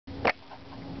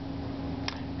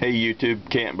Hey YouTube,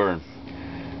 Cantburn.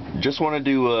 Just wanted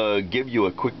to give you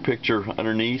a quick picture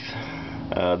underneath.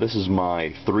 This is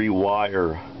my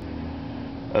 3-wire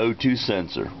O2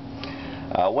 sensor.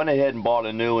 I went ahead and bought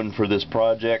a new one for this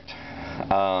project.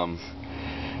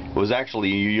 It was actually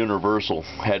universal,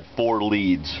 had 4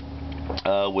 leads.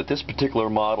 With this particular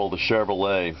model, the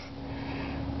Chevrolet,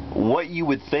 what you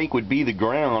would think would be the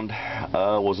ground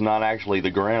was not actually the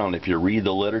ground if you read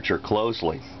the literature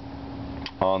closely.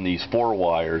 On these 4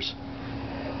 wires,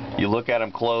 you look at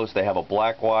them close, they have a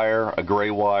black wire, a gray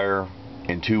wire,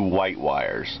 and 2 white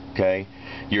wires. Okay,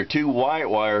 your 2 white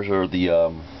wires are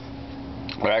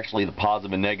actually the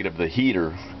positive and negative of the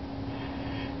heater.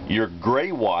 Your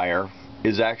gray wire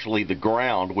is actually the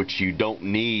ground, which you don't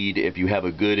need if you have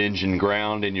a good engine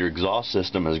ground and your exhaust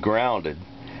system is grounded.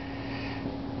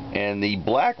 And the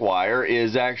black wire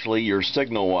is actually your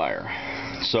signal wire.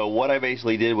 So what I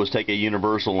basically did was take a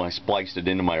universal and I spliced it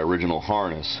into my original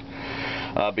harness,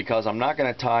 because I'm not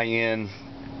going to tie in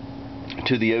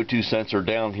to the O2 sensor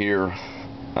down here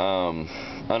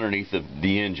underneath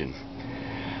the engine.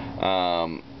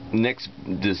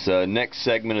 Next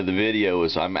segment of the video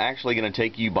is I'm actually going to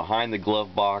take you behind the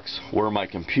glove box where my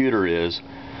computer is.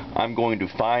 I'm going to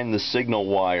find the signal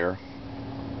wire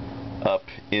up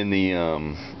in the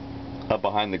up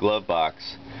behind the glove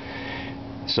box.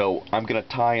 So I'm going to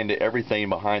tie into everything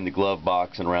behind the glove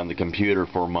box and around the computer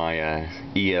for my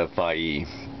EFIE.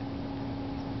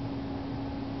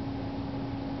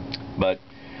 But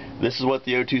this is what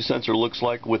the O2 sensor looks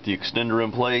like with the extender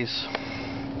in place.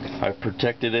 I've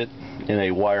protected it in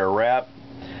a wire wrap.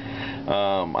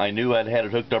 I knew I'd had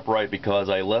it hooked up right because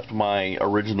I left my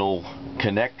original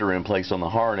connector in place on the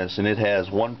harness, and it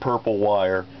has 1 purple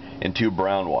wire and 2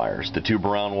 brown wires. The 2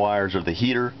 brown wires are the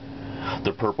heater.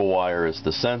 The purple wire is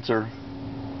the sensor,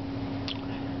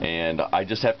 and I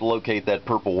just have to locate that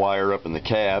purple wire up in the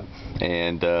cab,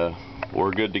 and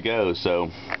we're good to go. So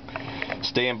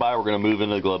stand by, we're going to move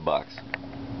into the glove box.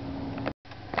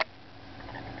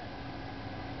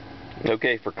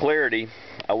 Okay, for clarity,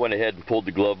 I went ahead and pulled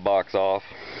the glove box off.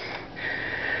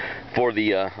 For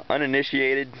the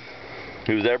uninitiated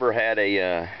who's ever had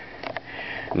a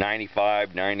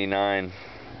 95, 99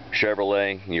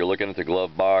 Chevrolet, and you're looking at the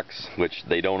glove box, which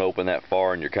they don't open that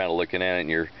far, and you're kind of looking at it,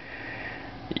 and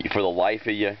for the life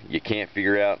of you, you can't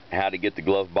figure out how to get the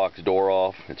glove box door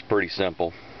off. It's pretty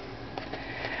simple.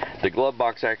 The glove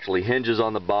box actually hinges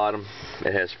on the bottom.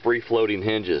 It has free floating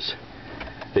hinges.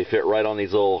 They fit right on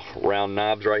these little round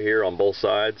knobs right here on both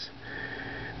sides.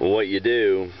 Well, what you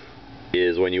do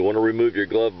is when you want to remove your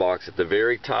glove box, at the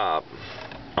very top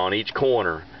on each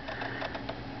corner,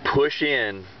 push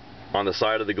in on the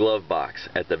side of the glove box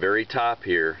at the very top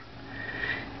here,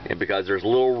 and because there's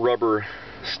little rubber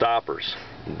stoppers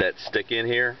that stick in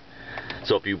here,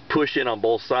 so if you push in on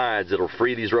both sides, it'll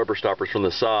free these rubber stoppers from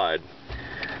the side.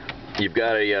 You've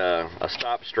got a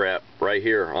stop strap right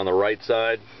here on the right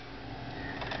side.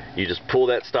 You just pull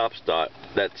that stop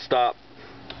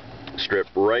strip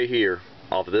right here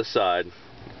off of this side,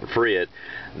 free it.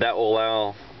 That will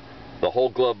allow the whole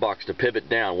glove box to pivot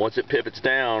down. Once it pivots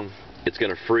down, it's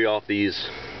going to free off these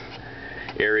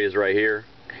areas right here,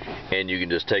 and you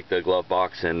can just take the glove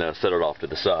box and set it off to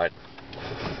the side.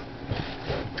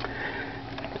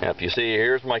 Now if you see,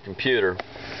 here's my computer.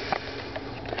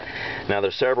 Now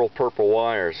there's several purple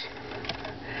wires,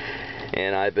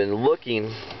 and I've been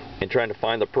looking and trying to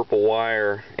find the purple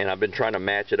wire, and I've been trying to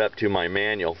match it up to my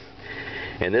manual,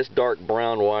 and this dark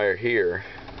brown wire here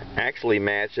actually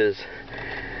matches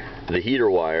the heater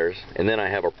wires, and then I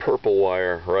have a purple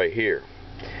wire right here.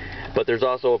 But there's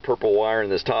also a purple wire in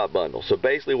this top bundle. So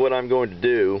basically what I'm going to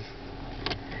do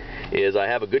is I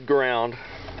have a good ground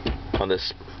on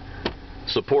this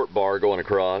support bar going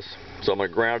across, so I'm going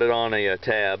to ground it on a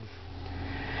tab.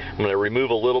 I'm going to remove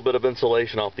a little bit of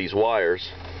insulation off these wires,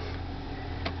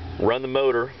 run the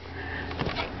motor,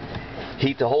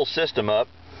 heat the whole system up,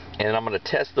 and I'm going to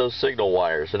test those signal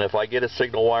wires. And if I get a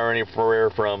signal wire anywhere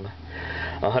from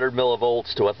 100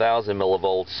 millivolts to 1000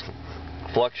 millivolts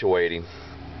fluctuating,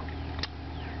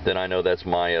 then I know that's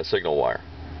my signal wire.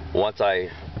 Once I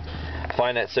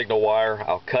find that signal wire,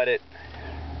 I'll cut it.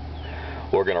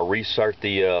 We're going to restart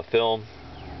the film,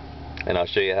 and I'll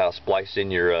show you how to splice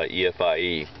in your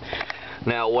EFIE.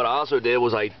 Now what I also did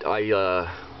was I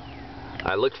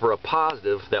looked for a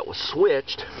positive that was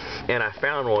switched, and I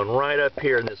found one right up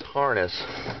here in this harness.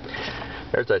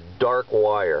 There's a dark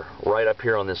wire right up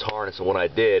here on this harness, and what I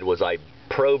did was I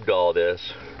probed all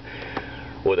this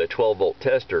with a 12-volt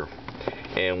tester,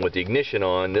 and with the ignition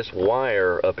on, this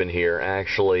wire up in here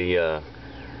actually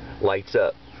lights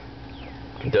up.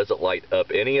 It doesn't light up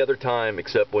any other time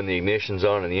except when the ignition's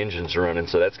on and the engine's running,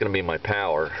 so that's going to be my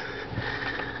power.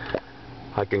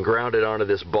 I can ground it onto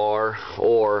this bar,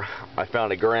 or I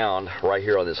found a ground right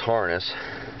here on this harness.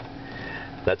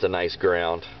 That's a nice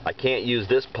ground. I can't use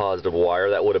this positive wire.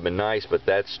 That would have been nice, but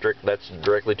that's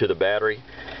directly to the battery,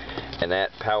 and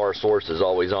that power source is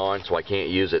always on, so I can't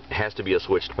use it. It has to be a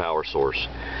switched power source.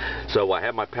 So I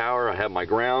have my power, I have my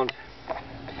ground,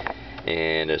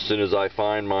 and as soon as I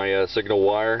find my signal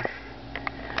wire,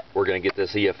 we're going to get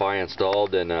this EFI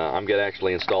installed, and I'm going to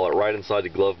actually install it right inside the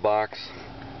glove box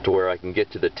to where I can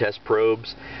get to the test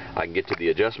probes, I can get to the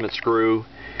adjustment screw,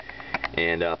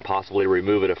 and possibly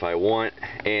remove it if I want,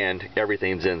 and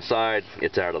everything's inside.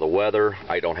 It's out of the weather.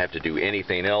 I don't have to do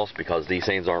anything else because these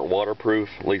things aren't waterproof,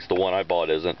 at least the one I bought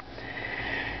isn't.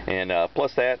 And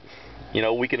plus that, you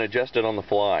know, we can adjust it on the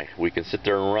fly. We can sit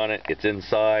there and run it. It's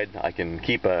inside. I can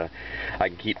keep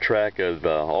track of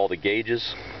all the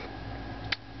gauges.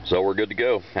 So we're good to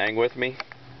go. Hang with me.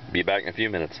 Be back in a few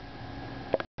minutes.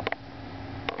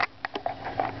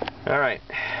 All right.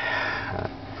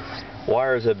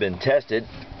 Wires have been tested.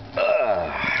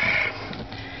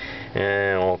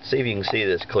 And let's see if you can see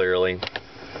this clearly.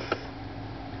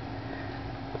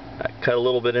 I cut a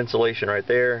little bit of insulation right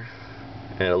there,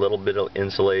 and a little bit of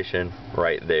insulation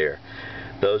right there.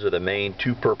 Those are the main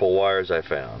two purple wires I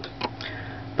found.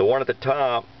 The one at the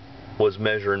top was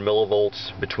measuring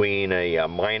millivolts between a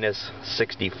minus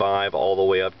 65 all the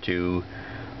way up to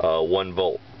 1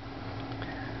 volt.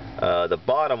 The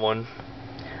bottom one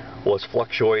was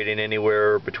fluctuating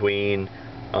anywhere between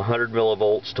 100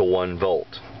 millivolts to 1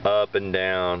 volt, up and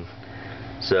down.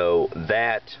 So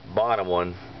that bottom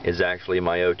one is actually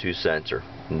my O2 sensor.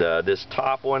 This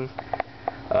top one,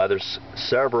 there's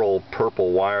several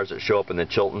purple wires that show up in the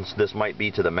Chiltons. This might be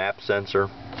to the map sensor.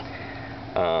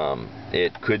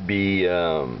 It could be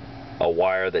a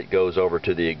wire that goes over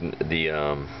to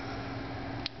the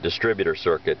distributor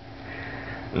circuit.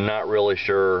 Not really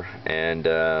sure, and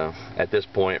at this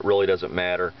point it really doesn't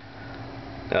matter.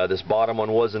 This bottom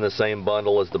one was in the same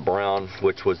bundle as the brown,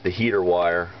 which was the heater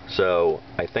wire, so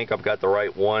I think I've got the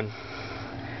right one.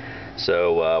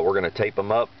 So we're going to tape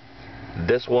them up.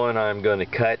 This one I'm going to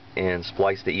cut and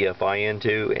splice the EFI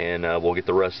into, and we'll get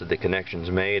the rest of the connections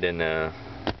made, and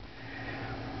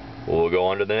we'll go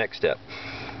on to the next step.